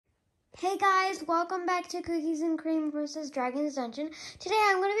Hey guys, welcome back to Cookies and Cream versus Dragon's Dungeon. Today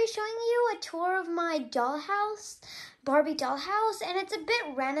I'm going to be showing you a tour of my dollhouse, Barbie dollhouse, and it's a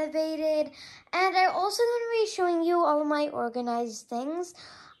bit renovated. And I'm also going to be showing you all of my organized things.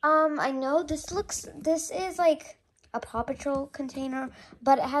 I know this is like a Paw Patrol container,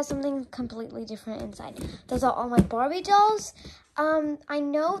 but it has something completely different inside. Those are all my Barbie dolls. I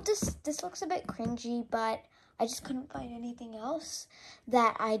know this looks a bit cringy, but I just couldn't find anything else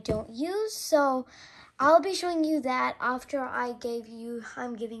that I don't use. So I'll be showing you that after I give you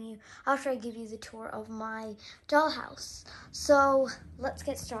the tour of my dollhouse. So let's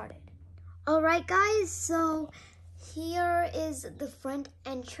get started. All right, guys, so here is the front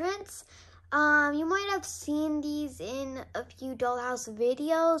entrance. You might have seen these in a few dollhouse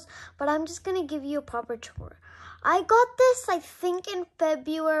videos, but I'm just gonna give you a proper tour. I got this, I think, in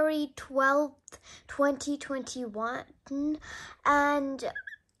February 12th, 2021, and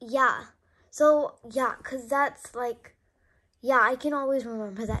yeah, so yeah, because that's like, yeah, I can always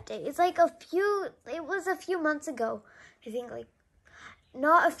remember that day. It's like it was a few months ago, I think, like,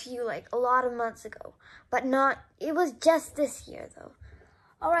 not a few, like a lot of months ago, but it was just this year though.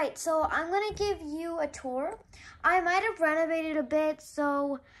 All right, so I'm gonna give you a tour. I might have renovated a bit,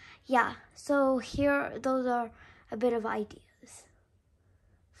 so yeah, so here, those are a bit of ideas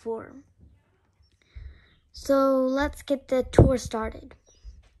for. So let's get the tour started.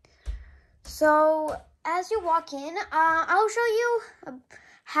 So as you walk in, I'll show you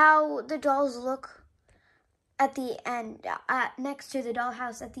how the dolls look at the end, next to the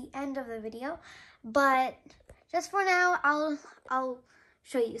dollhouse at the end of the video. But just for now, I'll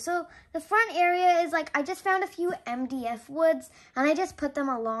show you. So the front area is like, I just found a few MDF woods and I just put them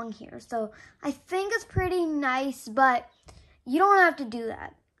along here. So I think it's pretty nice, but you don't have to do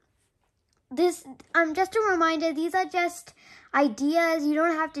that. Just a reminder, these are just ideas. You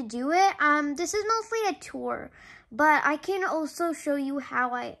don't have to do it. This is mostly a tour, but I can also show you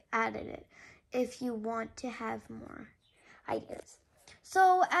how I added it if you want to have more ideas.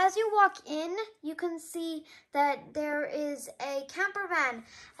 So as you walk in, you can see that there is a camper van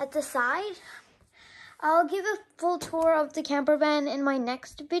at the side. I'll give a full tour of the camper van in my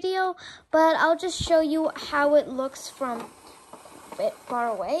next video, but I'll just show you how it looks from a bit far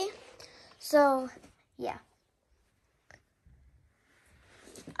away. So, yeah.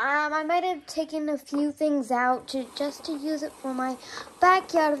 I might have taken a few things out just to use it for my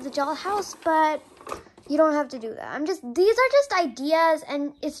backyard of the dollhouse, but you don't have to do that. These are just ideas,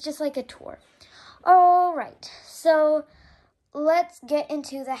 and it's just like a tour. All right, so let's get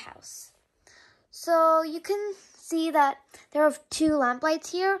into the house. So you can see that there are 2 lamp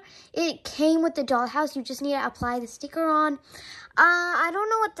lights here. It came with the dollhouse. You just need to apply the sticker on. I don't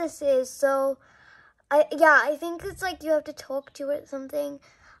know what this is, so I think it's like you have to talk to it something.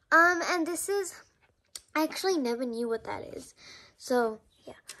 And this is, I actually never knew what that is. So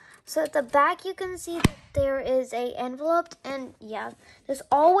yeah. So at the back, you can see that there is a envelope, and yeah, this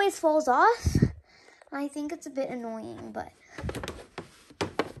always falls off. I think it's a bit annoying, but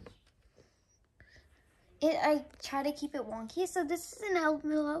I try to keep it wonky. So this is an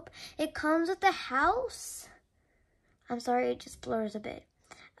envelope. It comes with the house. I'm sorry, it just blurs a bit.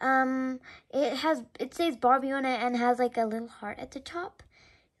 It says Barbie on it and has like a little heart at the top.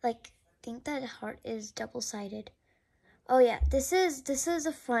 Like, I think that heart is double-sided. Oh yeah, this is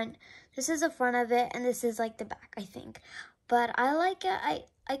the front. This is the front of it, and this is like the back, I think. But I like it.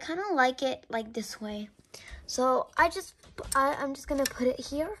 I kind of like it like this way. So I'm just gonna put it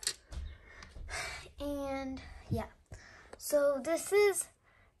here. And yeah. So this is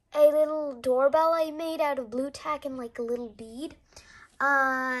a little doorbell I made out of blue tack and like a little bead.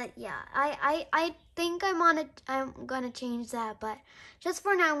 Yeah, I think I'm gonna change that, but just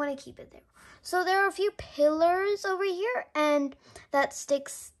for now I'm gonna keep it there. So there are a few pillars over here, and that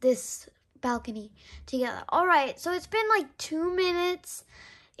sticks this balcony together. All right, so it's been like 2 minutes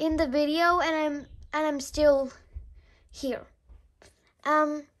in the video, and I'm still here.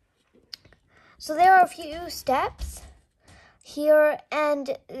 So there are a few steps here,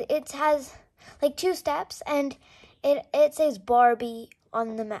 and it has like 2 steps, and it says Barbie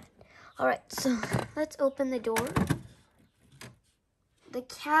on the mat. All right, so let's open the door. The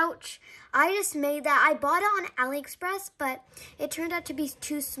couch, I just made that. I bought it on AliExpress, but it turned out to be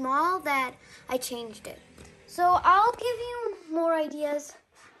too small that I changed it. So I'll give you more ideas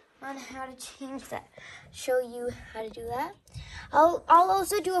on how to change that, show you how to do that. I'll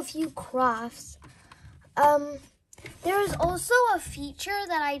also do a few crafts. There's also a feature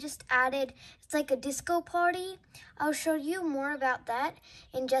that I just added. It's like a disco party. I'll show you more about that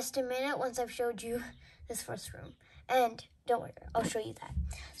in just a minute once I've showed you this first room. And don't worry, I'll show you that.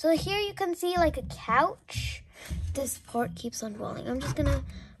 So here you can see like a couch. This part keeps on rolling. I'm just gonna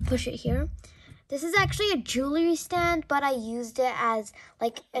push it here. This is actually a jewelry stand, but I used it as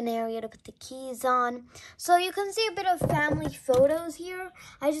like an area to put the keys on. So you can see a bit of family photos here.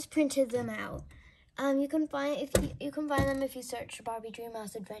 I just printed them out. You can find them if you search Barbie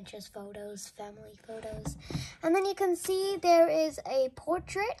Dreamhouse Adventures photos, family photos. And then you can see there is a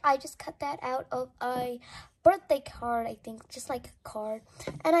portrait. I just cut that out of a birthday card, I think, just like a card.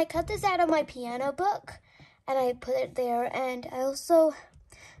 And I cut this out of my piano book and I put it there. And I also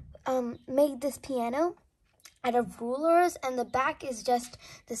made this piano out of rulers, and the back is just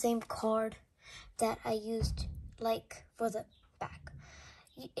the same card that I used like for the back.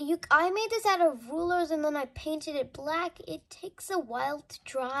 I made this out of rulers and then I painted it black. It takes a while to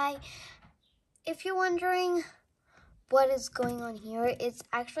dry. If you're wondering what is going on here, it's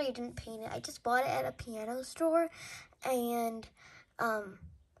actually, I didn't paint it. I just bought it at a piano store and I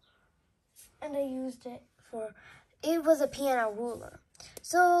used it for, it was a piano ruler.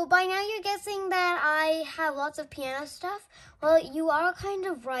 So by now you're guessing that I have lots of piano stuff. Well, you are kind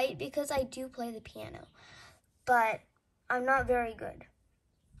of right because I do play the piano, but I'm not very good.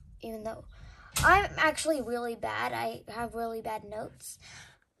 Even though I'm actually really bad. I have really bad notes.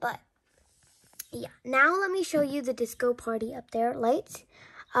 But yeah, now let me show you the disco party up there lights.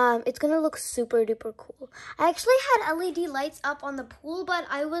 It's gonna look super duper cool. I actually had LED lights up on the pool, but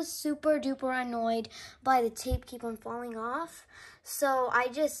I was super duper annoyed by the tape keep on falling off. So I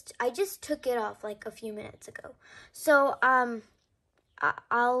just took it off like a few minutes ago. So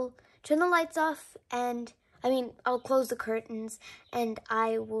I'll turn the lights off and I'll close the curtains and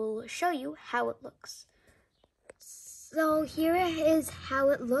I will show you how it looks. So here is how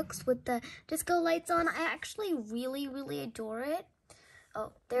it looks with the disco lights on. I actually really, really adore it.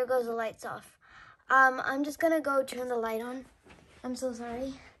 Oh, there goes the lights off. I'm just gonna go turn the light on. I'm so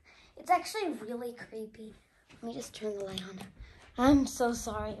sorry. It's actually really creepy. Let me just turn the light on. I'm so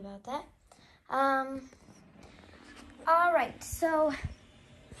sorry about that. All right, so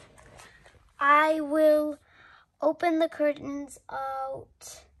I will open the curtains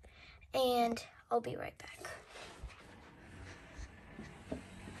out and I'll be right back.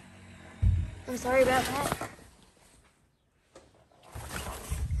 I'm sorry about that.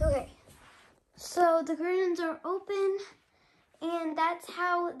 Okay, so the curtains are open and that's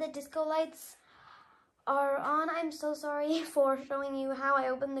how the disco lights are on. I'm so sorry for showing you how I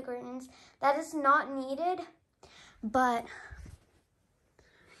opened the curtains. That is not needed, but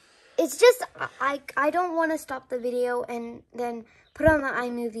it's just, I don't want to stop the video and then put on the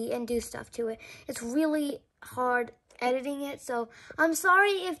iMovie and do stuff to it. It's really hard editing it, so I'm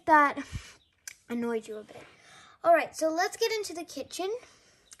sorry if that annoyed you a bit. All right, so let's get into the kitchen.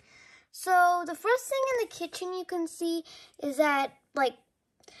 So the first thing in the kitchen you can see is that, like,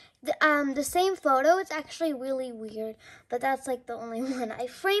 the same photo. It's actually really weird, but that's like the only one. I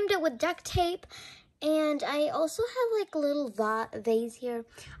framed it with duct tape. And I also have like a little vase here.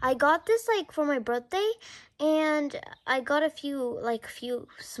 I got this like for my birthday, and I got a few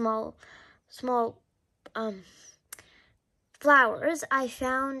small flowers. I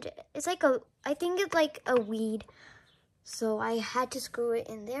found it's like I think it's like a weed, so I had to screw it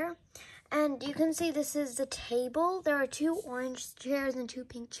in there. And you can see this is the table. There are 2 orange chairs and 2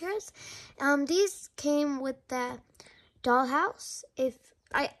 pink chairs. These came with the dollhouse. If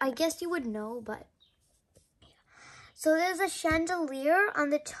I guess you would know, but. So there's a chandelier on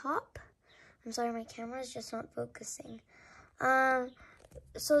the top. I'm sorry, my camera is just not focusing.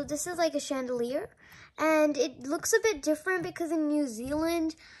 So this is like a chandelier, and it looks a bit different because in New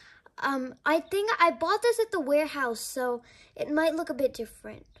Zealand, I think I bought this at the warehouse, so it might look a bit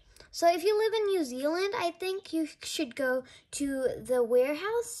different. So if you live in New Zealand, I think you should go to the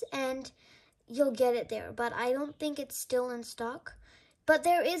warehouse and you'll get it there, but I don't think it's still in stock. But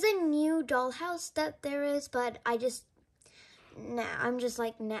there is a new dollhouse that there is, but I'm just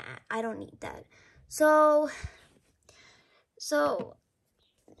like, nah, I don't need that. So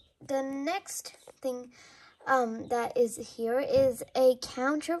the next thing that is here is a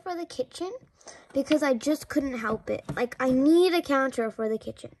counter for the kitchen, because I just couldn't help it. Like, I need a counter for the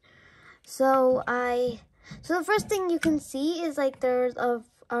kitchen. So the first thing you can see is like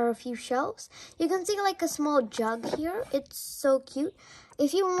are a few shelves. You can see like a small jug here. It's so cute.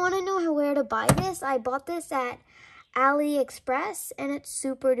 If you want to know where to buy this, I bought this at AliExpress, and it's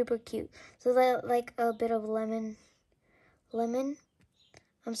super duper cute. So that like a bit of lemon.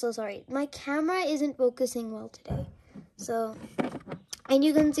 I'm so sorry. My camera isn't focusing well today. So, and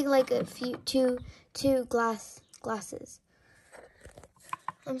you can see like a few two glasses.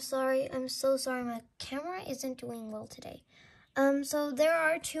 I'm sorry. I'm so sorry. My camera isn't doing well today. So there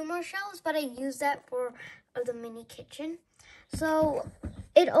are 2 more shelves, but I use that for the mini kitchen. So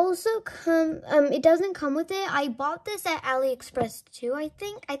it also it doesn't come with it. I bought this at AliExpress too, I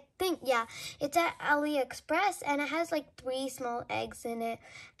think, yeah, it's at AliExpress, and it has like 3 small eggs in it,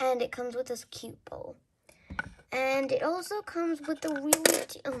 and it comes with this cute bowl. And it also comes with the really,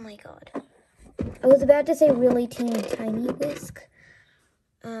 oh my god. I was about to say really teeny tiny whisk.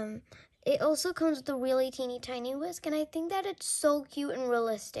 It also comes with a really teeny tiny whisk, and I think that it's so cute and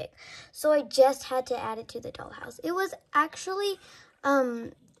realistic. So I just had to add it to the dollhouse. It was actually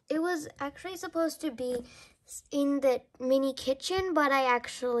supposed to be in the mini kitchen, but I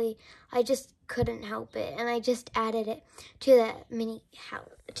just couldn't help it, and I just added it to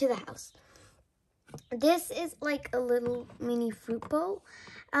the house. This is like a little mini fruit bowl.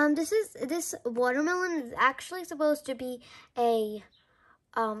 This watermelon is actually supposed to be a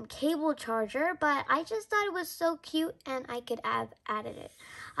cable charger, but I just thought it was so cute and I could have added it.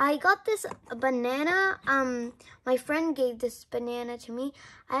 I got this banana. My friend gave this banana to me.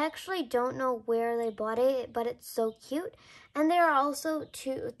 I actually don't know where they bought it, but it's so cute. And there are also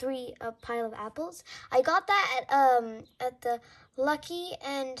 3 pile of apples. I got that at the Lucky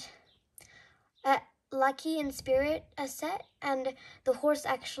and Spirit set, and the horse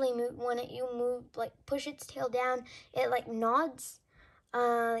actually moved when you push its tail down, it like nods.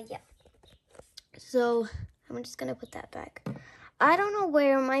 Yeah. So I'm just gonna put that back. I don't know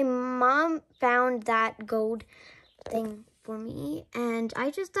where my mom found that gold thing for me, and I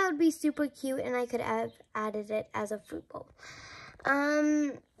just thought it would be super cute, and I could have added it as a fruit bowl.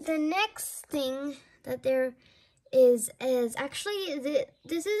 The next thing that there is actually,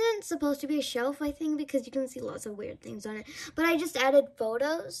 this isn't supposed to be a shelf, I think, because you can see lots of weird things on it, but I just added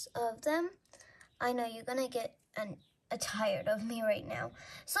photos of them. I know you're gonna get tired of me right now.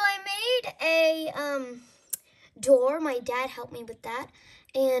 So I made a door. My dad helped me with that,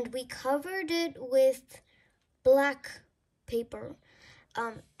 and we covered it with black paper,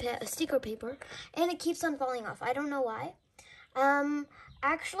 sticker paper, and it keeps on falling off. I don't know why.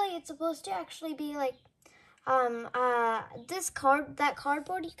 Actually, it's supposed to actually be like that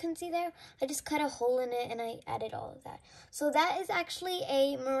cardboard you can see there. I just cut a hole in it and I added all of that. So that is actually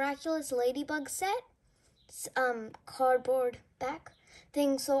a Miraculous Ladybug set. Cardboard back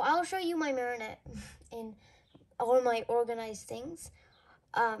thing. So I'll show you my marinette in all my organized things,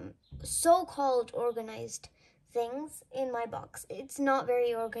 so-called organized things in my box. It's not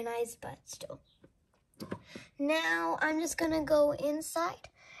very organized, but still. Now I'm just gonna go inside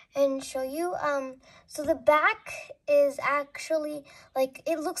and show you. So the back is actually like,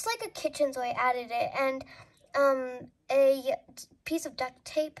 it looks like a kitchen, so I added it, and a piece of duct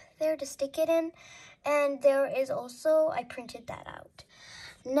tape there to stick it in. And there is also, I printed that out.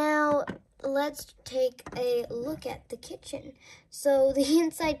 Now, let's take a look at the kitchen. So, the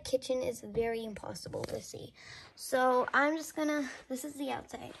inside kitchen is very impossible to see. So, I'm just gonna, this is the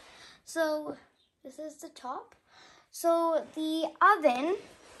outside. So, this is the top. So, the oven,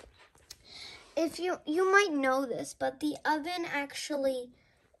 if you might know this, but the oven actually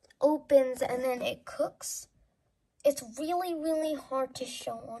opens and then it cooks. It's really, really hard to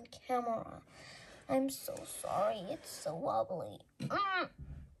show on camera. I'm so sorry. It's so wobbly.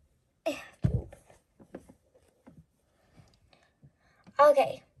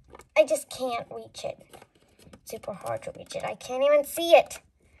 Okay. I just can't reach it. It's super hard to reach it. I can't even see it.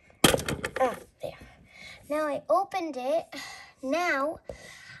 Ah, there. Now I opened it. Now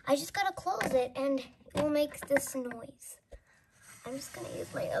I just gotta close it and it will make this noise. I'm just gonna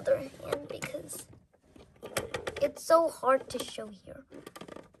use my other hand because it's so hard to show here.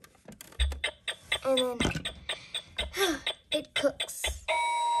 And then it cooks.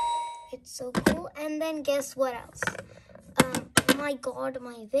 It's so cool. And then guess what else? Oh my god,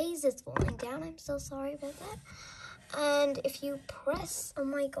 my vase is falling down. I'm so sorry about that. And if you press, oh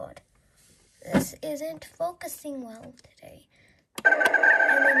my god, this isn't focusing well today. And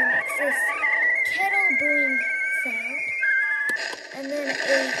then it makes this kettle brewing sound. And then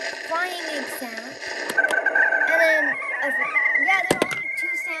a frying egg sound. And then, yeah, there are only 2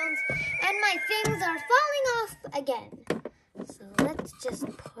 sounds. And my things are falling off again. So let's just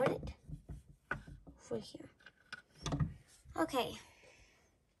put it over here. Okay.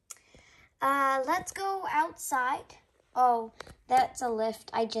 Let's go outside. Oh, that's a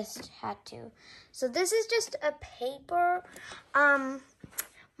lift. I just had to. So this is just a paper.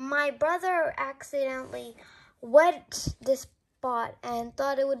 My brother accidentally wet this spot and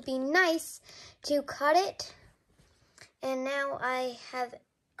thought it would be nice to cut it. And now I have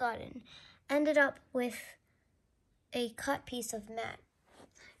ended up with a cut piece of mat.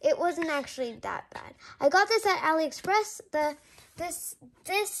 it wasn't actually that bad. I got this at AliExpress. This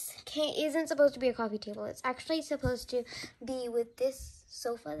isn't supposed to be a coffee table. It's actually supposed to be with this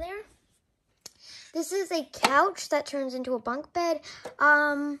sofa there. This is a couch that turns into a bunk bed.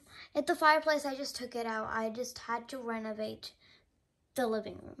 At the fireplace, I just took it out. I just had to renovate the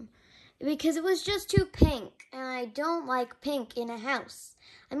living room because it was just too pink, and I don't like pink in a house.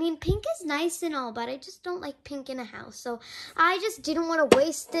 I mean, pink is nice and all, but I just don't like pink in a house. So I just didn't want to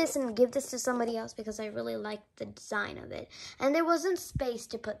waste this and give this to somebody else because I really liked the design of it. And there wasn't space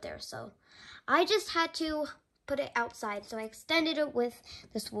to put there, so I just had to put it outside. So I extended it with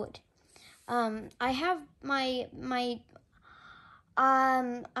this wood. I have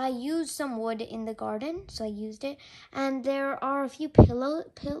I used some wood in the garden, so I used it. And there are a few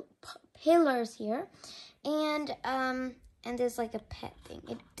pillars here. And there's like a pet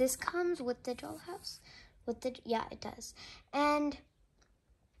thing. This comes with the dollhouse. Yeah, it does. And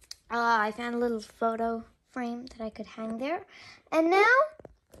I found a little photo frame that I could hang there. And now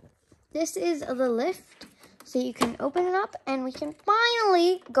this is the lift. So you can open it up and we can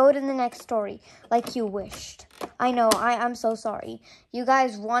finally go to the next story like you wished. I know, I'm so sorry. You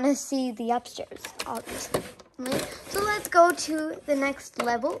guys want to see the upstairs, obviously. So let's go to the next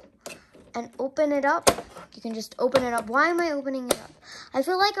level and open it up. You can just open it up. Why am I opening it up? I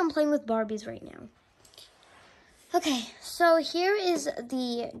feel like I'm playing with Barbies right now. Okay, so here is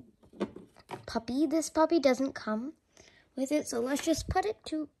the puppy. This puppy doesn't come with it, so let's just put it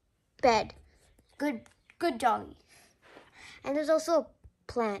to bed. Good doggy. And there's also a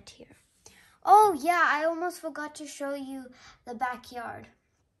plant here. Oh yeah, I almost forgot to show you the backyard.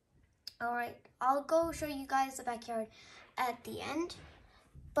 All right, I'll go show you guys the backyard at the end.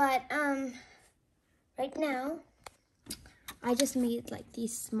 But right now, I just made like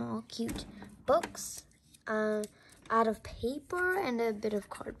these small cute books out of paper and a bit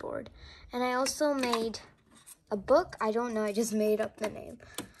of cardboard. And I also made a book. I don't know, I just made up the name.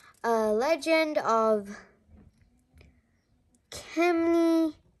 A Legend of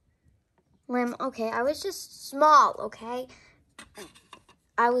Kemney Lim. Okay, I was just small, okay?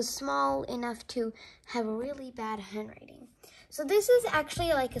 I was small enough to have really bad handwriting. So this is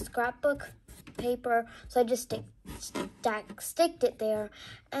actually like a scrapbook paper. So I just sticked it there.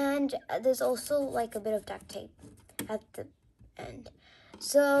 And there's also like a bit of duct tape at the end.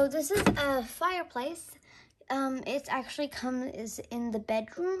 So this is a fireplace. It's actually is in the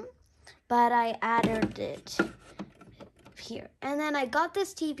bedroom, but I added it here. And then I got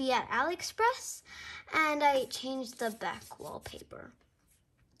this TV at AliExpress, and I changed the back wallpaper.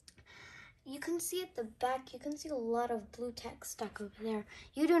 You can see at the back, you can see a lot of blue text stuck over there.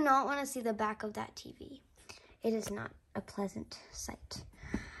 You do not want to see the back of that TV. It is not a pleasant sight.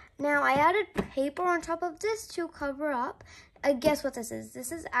 Now, I added paper on top of this to cover up. Guess what this is?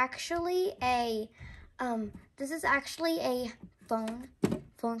 This is actually a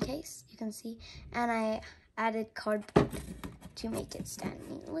phone case, you can see. And I added cardboard to make it stand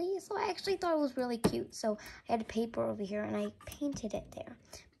neatly. So I actually thought it was really cute. So I had paper over here and I painted it there.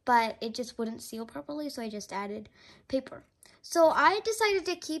 But it just wouldn't seal properly, so I just added paper. So I decided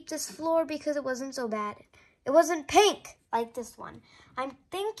to keep this floor because it wasn't so bad. It wasn't pink like this one. I'm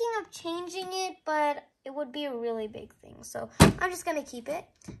thinking of changing it, but it would be a really big thing. So I'm just going to keep it.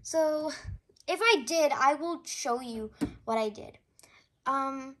 So if I did, I will show you what I did.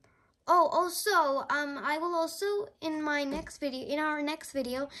 I will also in our next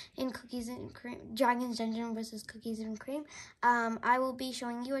video in Cookies and Cream, Dragon's Dungeon versus Cookies and Cream, I will be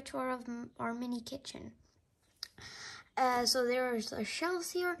showing you a tour of our mini kitchen. So there's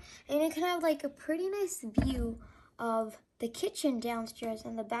shelves here, and you can have like a pretty nice view of the kitchen downstairs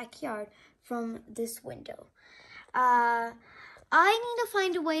and the backyard from this window. I need to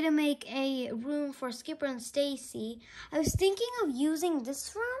find a way to make a room for Skipper and Stacy. I was thinking of using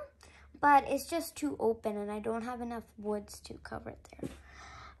this room, but it's just too open and I don't have enough woods to cover it there.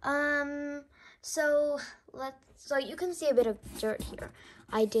 So you can see a bit of dirt here.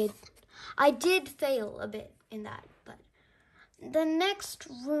 I did fail a bit in that, but the next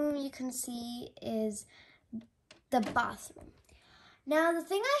room you can see is the bathroom. Now, the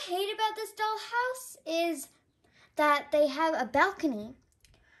thing I hate about this dollhouse is that they have a balcony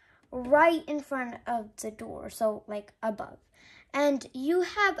right in front of the door, so like above. And you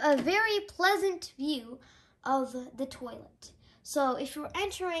have a very pleasant view of the toilet. So if you're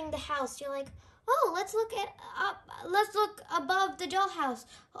entering the house, you're like, oh, let's look above the dollhouse.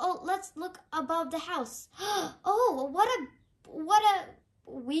 Oh, let's look above the house. Oh, what a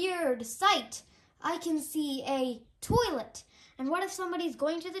weird sight. I can see a toilet. And what if somebody's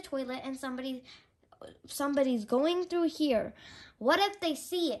going to the toilet and somebody's going through here? what if they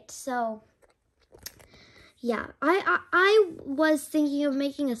see it? So yeah, I was thinking of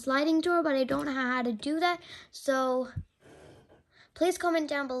making a sliding door, but I don't know how to do that. So please comment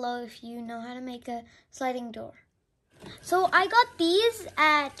down below if you know how to make a sliding door. So I got these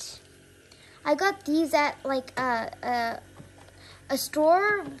at like a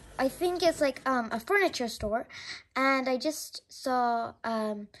store. I think it's like a furniture store, and I just saw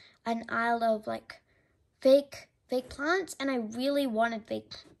an aisle of like fake plants, and I really wanted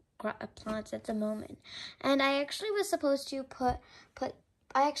fake plants at the moment. And I actually was supposed to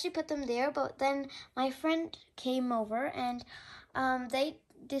I actually put them there, but then my friend came over and they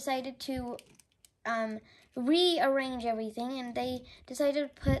decided to rearrange everything, and they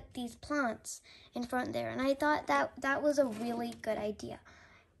decided to put these plants in front there, and I thought that was a really good idea.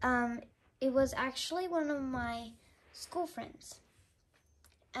 It was actually one of my school friends,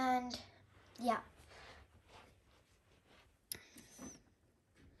 and yeah.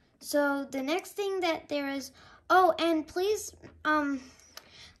 So the next thing that there is, oh, and please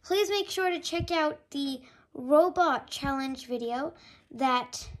make sure to check out the robot challenge video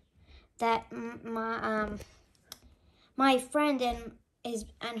that my friend and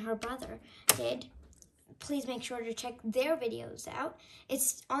her brother did. Please make sure to check their videos out.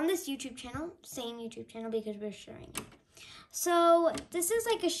 It's on this YouTube channel, same YouTube channel because we're sharing it. So this is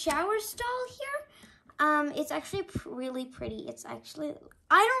like a shower stall here. It's actually really pretty. It's actually,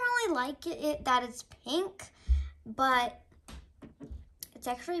 I don't really like it that it's pink, but it's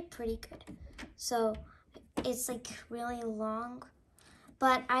actually pretty good. So it's like really long,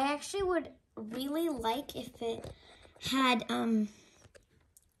 but I actually would really like if it had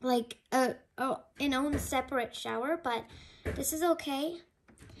like an own separate shower, but this is okay.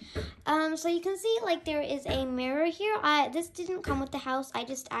 So you can see like there is a mirror here. This didn't come with the house. I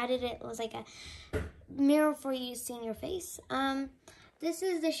just added it. It was like a mirror for you to see in your face. This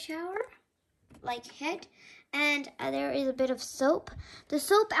is the shower like head, and there is a bit of soap. The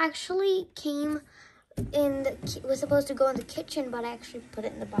soap actually was supposed to go in the kitchen, but I actually put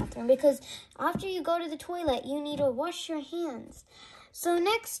it in the bathroom because after you go to the toilet, you need to wash your hands. So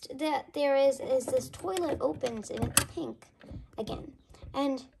next that there is this toilet opens and it's pink again.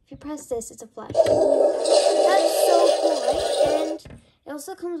 And if you press this, it's a flash. That's so cool, right? And it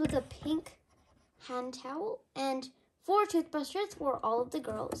also comes with a pink hand towel and 4 toothbrushes for all of the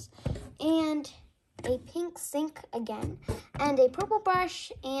girls, and a pink sink again, and a purple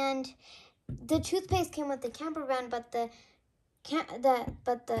brush, and the toothpaste came with the camper van, but the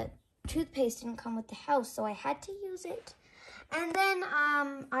toothpaste didn't come with the house, so I had to use it. And then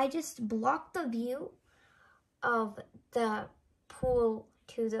I just blocked the view of the pool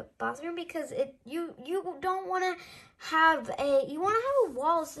to the bathroom because you don't want to have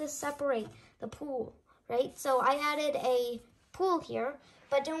walls to separate the pool, right? So I added a pool here,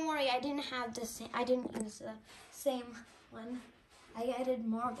 but don't worry, I didn't use the same one. I added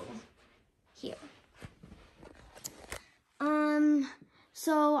marble here. I'm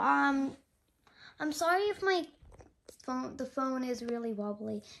sorry if the phone is really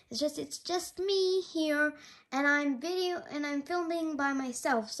wobbly. It's just me here, and I'm filming by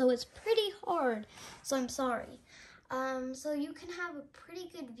myself, so it's pretty hard. So I'm sorry. So you can have a pretty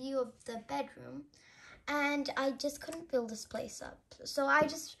good view of the bedroom, and I just couldn't fill this place up, so I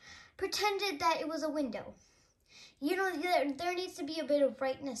just pretended that it was a window. You know, there needs to be a bit of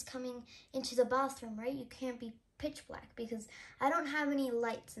brightness coming into the bathroom, right? You can't be pitch black because I don't have any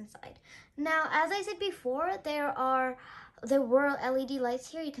lights inside. Now, as I said before, there were LED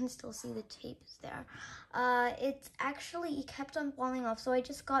lights here. You can still see the tapes there. It kept on falling off, so I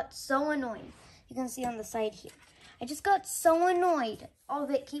just got so annoyed. You can see on the side here. I just got so annoyed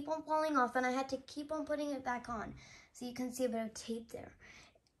of it keep on falling off, and I had to keep on putting it back on. So you can see a bit of tape there.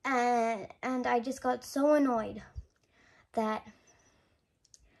 And I just got so annoyed that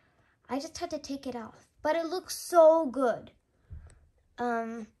I just had to take it off. But it looks so good.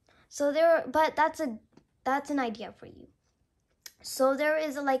 But that's an idea for you. So there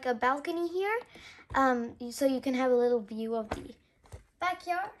is like a balcony here, so you can have a little view of the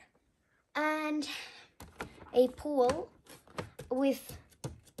backyard, and a pool with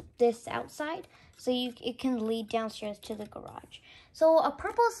this outside, so it can lead downstairs to the garage. So a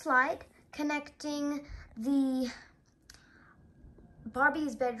purple slide connecting the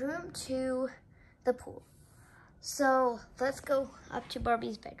Barbie's bedroom to the pool. So let's go up to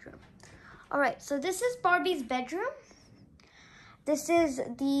Barbie's bedroom. All right, so this is Barbie's bedroom. This is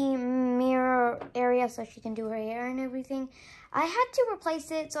the mirror area so she can do her hair and everything. I had to replace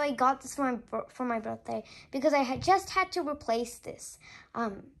it, so I got this for my birthday because I just had to replace this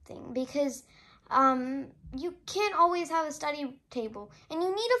thing because you can't always have a study table, and you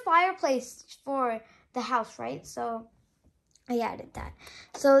need a fireplace for the house, right? So I added that.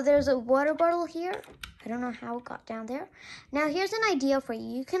 So there's a water bottle here. I don't know how it got down there. Now here's an idea for you.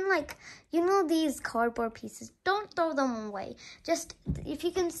 You can these cardboard pieces. Don't throw them away. Just, if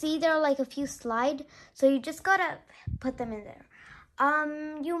you can see, there are like a few slide. So you just gotta put them in there.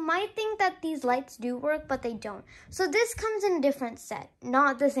 You might think that these lights do work, but they don't. So this comes in a different set,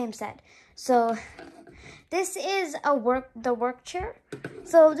 not the same set. So this is the work chair.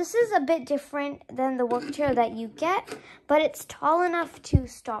 So this is a bit different than the work chair that you get, but it's tall enough to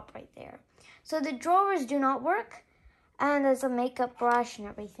stop right there. So the drawers do not work, and there's a makeup brush and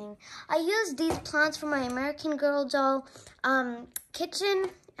everything. I used these plants from my American Girl doll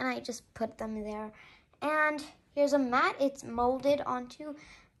kitchen, and I just put them there. And here's a mat. It's molded onto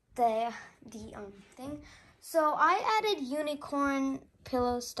the thing. So I added unicorn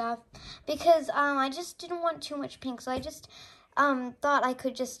pillow stuff because I just didn't want too much pink. So I just thought I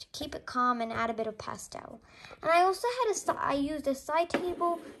could just keep it calm and add a bit of pastel. And I also had I used a side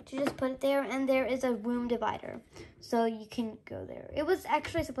table to just put it there, and there is a room divider, so you can go there. It was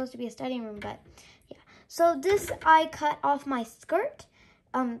actually supposed to be a study room, but yeah. So this, I cut off my skirt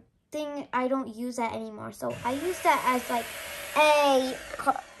thing. I don't use that anymore, so I use that as like a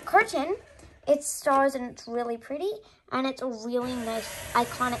curtain. It's stars and it's really pretty, and it's a really nice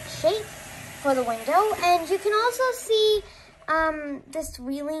iconic shape for the window. And you can also see this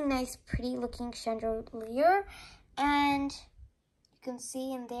really nice, pretty looking chandelier, and you can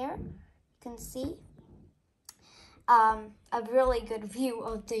see in there, you can see a really good view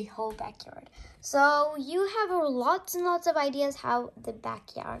of the whole backyard. So you have lots and lots of ideas how the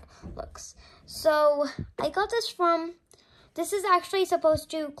backyard looks. So I got this is actually supposed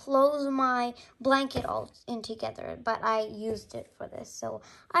to close my blanket all in together, but I used it for this, so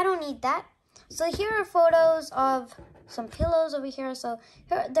I don't need that. So here are photos of some pillows over here. So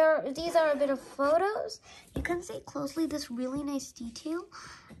these are a bit of photos. You can see closely this really nice detail.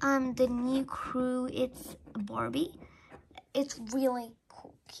 The new crew, it's Barbie. It's really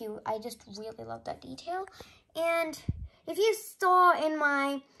cute. I just really love that detail. And if you saw in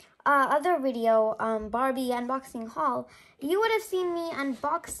my other video, Barbie unboxing haul, you would have seen me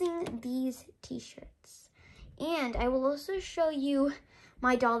unboxing these t-shirts. And I will also show you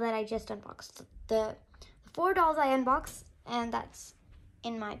my doll that I just unboxed. The 4 dolls I unboxed, and that's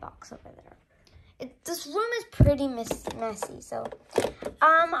in my box over there. This room is pretty messy. So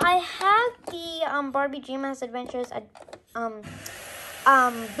I have the Barbie Dreamhouse Adventures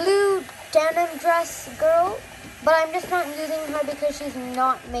blue denim dress girl, but I'm just not using her because she's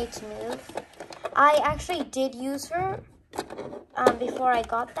not made to move. I actually did use her before I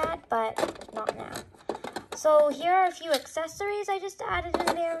got that, but not now. So here are a few accessories I just added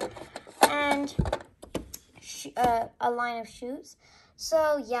in there, and a line of shoes.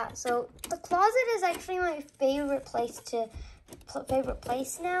 So yeah, so the closet is actually my favorite place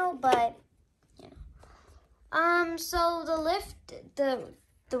now, but you know. So the lift,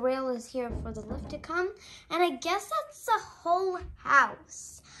 the rail is here for the lift to come, and I guess that's the whole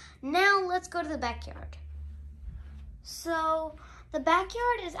house. Now let's go to the backyard. So the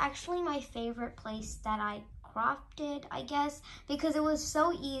backyard is actually my favorite place that I crafted, I guess, because it was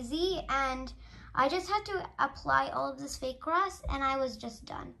so easy, and I just had to apply all of this fake grass, and I was just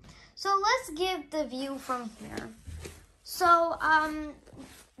done. So let's give the view from here. So,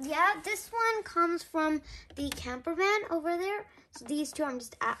 yeah, this one comes from the camper van over there. So these two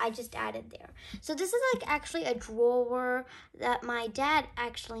I just added there. So this is like actually a drawer that my dad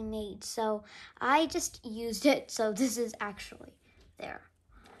actually made. So I just used it. So this is actually there.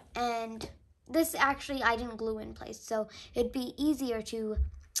 And this actually I didn't glue in place. So it'd be easier to,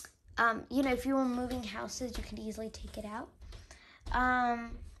 you know, if you were moving houses, you could easily take it out.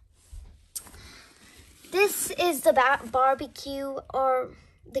 This is the barbecue or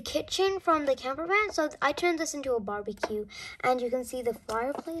the kitchen from the camper van. So I turned this into a barbecue, and you can see the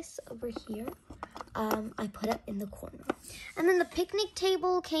fireplace over here. I put it in the corner. And then the picnic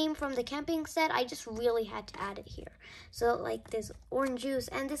table came from the camping set. I just really had to add it here. So like this orange juice,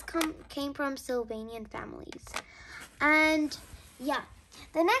 and this came from Sylvanian families. And yeah,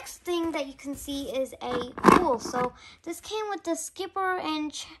 the next thing that you can see is a pool. So this came with the skipper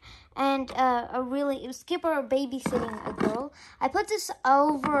and skipper babysitting a girl. I put this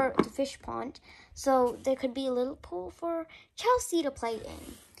over the fish pond, so there could be a little pool for Chelsea to play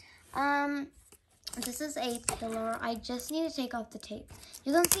in. This is a pillar. I just need to take off the tape.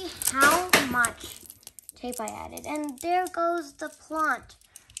 You can see how much tape I added. And there goes the plant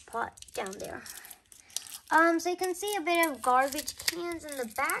pot down there. So you can see a bit of garbage cans in the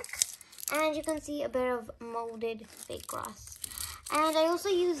back. And you can see a bit of molded fake grass. And I also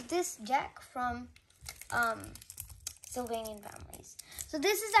used this deck from Sylvanian Families. So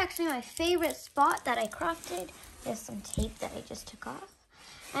this is actually my favorite spot that I crafted. There's some tape that I just took off.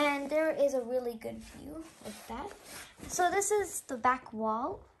 And there is a really good view like that. So this is the back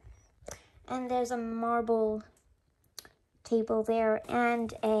wall. And there's a marble table there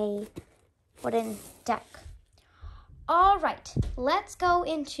and a wooden deck. All right, let's go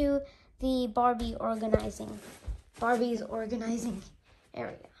into the Barbie's organizing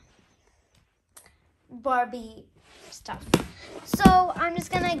area. Barbie stuff. So I'm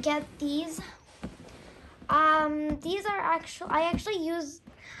just gonna get these. These are I actually use,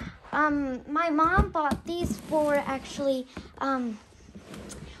 my mom bought these for actually,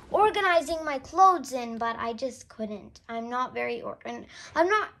 organizing my clothes in, but I just couldn't. I'm not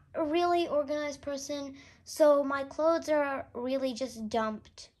a really organized person, so my clothes are really just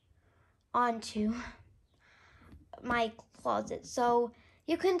dumped onto my closet. So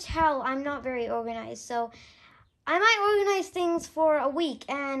you can tell I'm not very organized. So I might organize things for a week,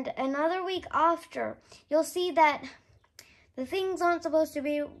 and another week after, you'll see that the things aren't supposed to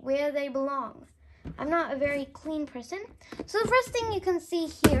be where they belong. I'm not a very clean person. So the first thing you can see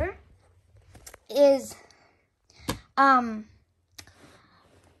here is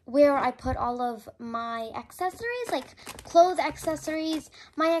where I put all of my accessories, like clothes accessories.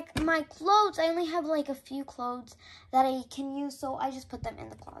 My clothes, I only have like a few clothes that I can use, so I just put them in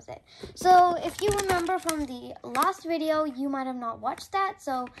the closet. So if you remember from the last video, you might have not watched that.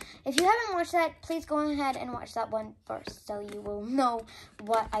 So if you haven't watched that, please go ahead and watch that one first, so you will know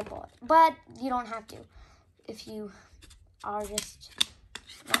what I bought. But you don't have to if you are just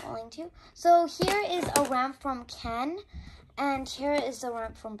not willing to. So here is a ramp from Ken. And here is the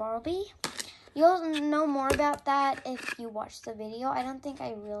ramp from Barbie. You'll know more about that if you watch the video. I don't think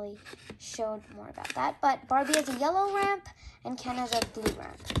I really showed more about that. But Barbie has a yellow ramp and Ken has a blue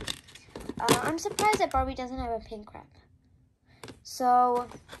ramp. I'm surprised that Barbie doesn't have a pink ramp. So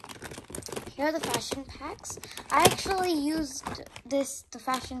here are the fashion packs. I actually used the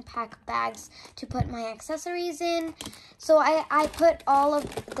fashion pack bags to put my accessories in. So I put all of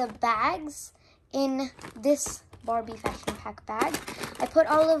the bags in this Barbie fashion pack bag. I put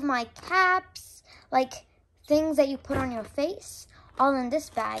all of my caps, like things that you put on your face, all in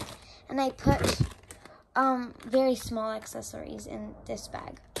this bag. And I put very small accessories in this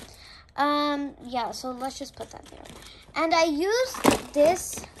bag. Yeah, so let's just put that there. And I used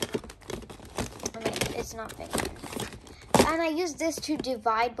this, it's not big. And I used this to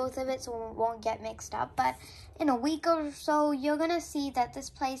divide both of it so it won't get mixed up. But in a week or so, you're gonna see that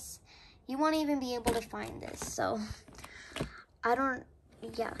this place, you won't even be able to find this. So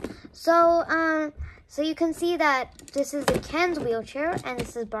so you can see that this is the Ken's wheelchair and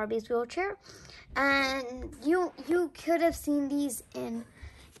this is Barbie's wheelchair. And you could have seen these in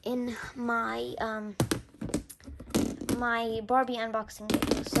my my Barbie unboxing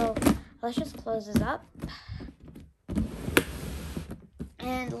video. So let's just close this up.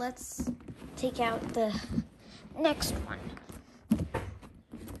 And let's take out the next one.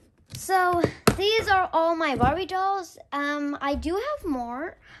 So these are all my Barbie dolls. I do have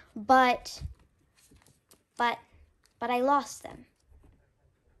more, but I lost them.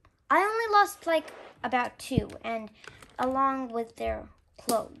 I only lost like about 2, and along with their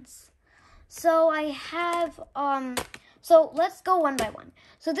clothes. So I have so let's go one by one.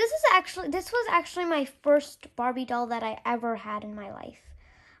 So this was actually my first Barbie doll that I ever had in my life.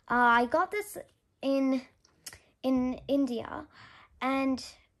 I got this in India, and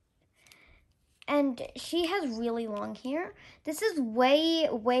she has really long hair. This is way,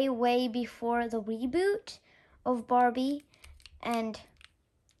 way, way before the reboot of Barbie and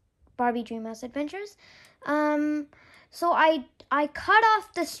Barbie Dreamhouse Adventures. So I cut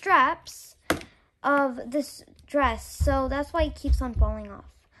off the straps of this dress, so that's why it keeps on falling off.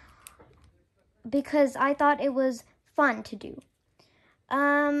 Because I thought it was fun to do.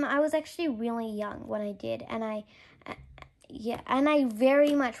 I was actually really young when I did, and I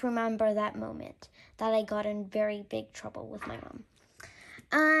very much remember that moment that I got in very big trouble with my mom.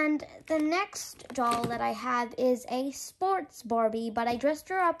 And the next doll that I have is a sports Barbie, but I dressed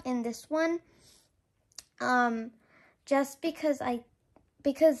her up in this one, just because I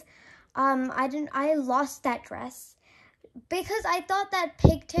lost that dress. Because I thought that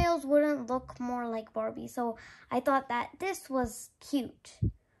pigtails wouldn't look more like Barbie, so I thought that this was cute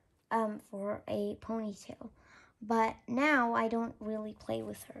for a ponytail. But now I don't really play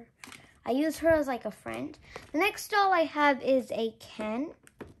with her. I use her as like a friend. The next doll I have is a Ken.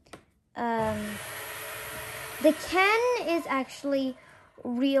 The Ken is actually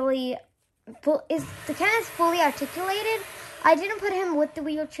really the Ken is fully articulated. I didn't put him with the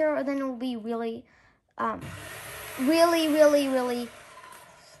wheelchair, or then it will be really, really.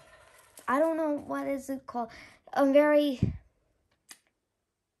 I don't know what is it called. Very,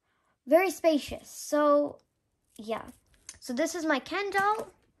 very spacious. So, yeah. So this is my Ken doll.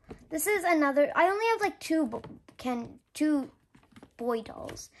 This is another. I only have like two boy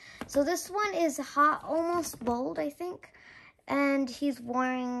dolls. So this one is almost bald, I think, and he's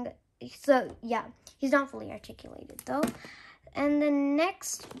wearing. So yeah, he's not fully articulated though. And the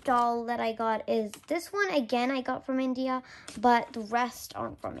next doll that I got is this one. Again, I got from India, but the rest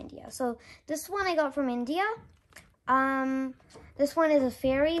aren't from India. So this one I got from India. This one is a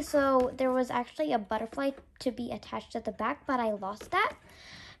fairy, so there was actually a butterfly to be attached at the back, but I lost that.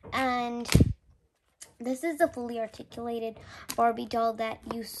 And this is the fully articulated Barbie doll that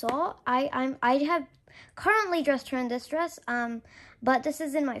you saw. I have currently dressed her in this dress, but this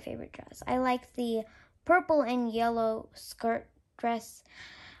isn't my favorite dress. I like the purple and yellow skirt dress.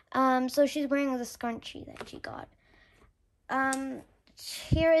 So she's wearing the scrunchie that she got.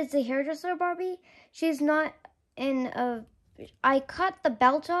 Here is the hairdresser Barbie. She's not in a. I cut the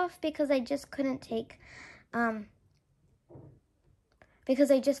belt off because I just couldn't take. Because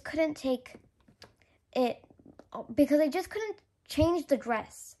I just couldn't change the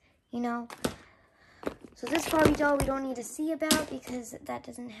dress, you know. So this Barbie doll we don't need to see about because that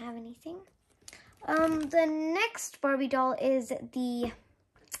doesn't have anything. The next Barbie doll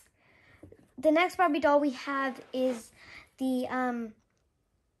we have is the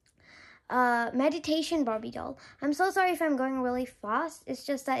meditation Barbie doll. I'm so sorry if I'm going really fast. It's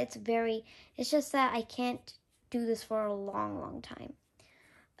just that I can't do this for a long time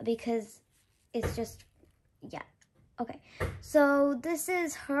because it's just, yeah. Okay, so this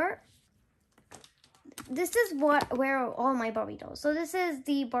is her. This is where all my Barbie dolls. So this is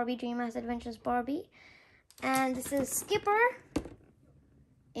the Barbie Dreamhouse Adventures Barbie, and this is Skipper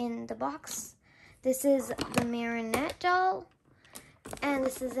in the box. This is the Marionette doll, and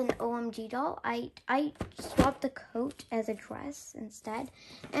this is an OMG doll. I swapped the coat as a dress instead,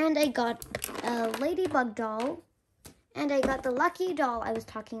 and I got a Ladybug doll, and I got the Lucky doll I was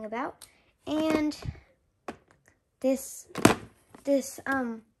talking about, and this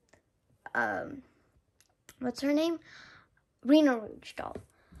what's her name? Rena Rouge doll.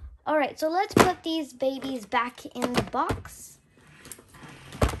 All right, so let's put these babies back in the box.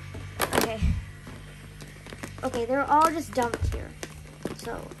 Okay, they're all just dumped here.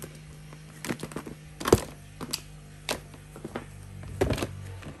 So,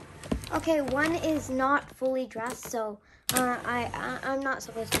 okay, one is not fully dressed, so I'm not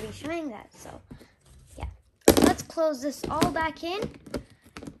supposed to be showing that. So, yeah, let's close this all back in,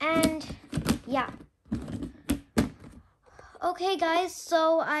 and yeah. Okay, guys,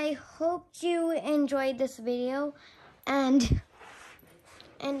 so I hope you enjoyed this video, and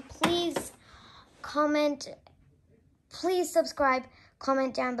please comment, please subscribe,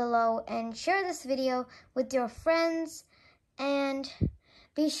 comment down below, and share this video with your friends, and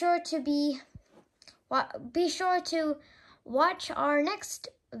be sure to watch our next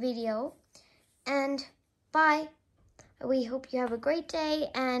video, and bye. We hope you have a great day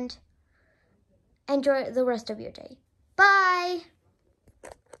and enjoy the rest of your day. Bye!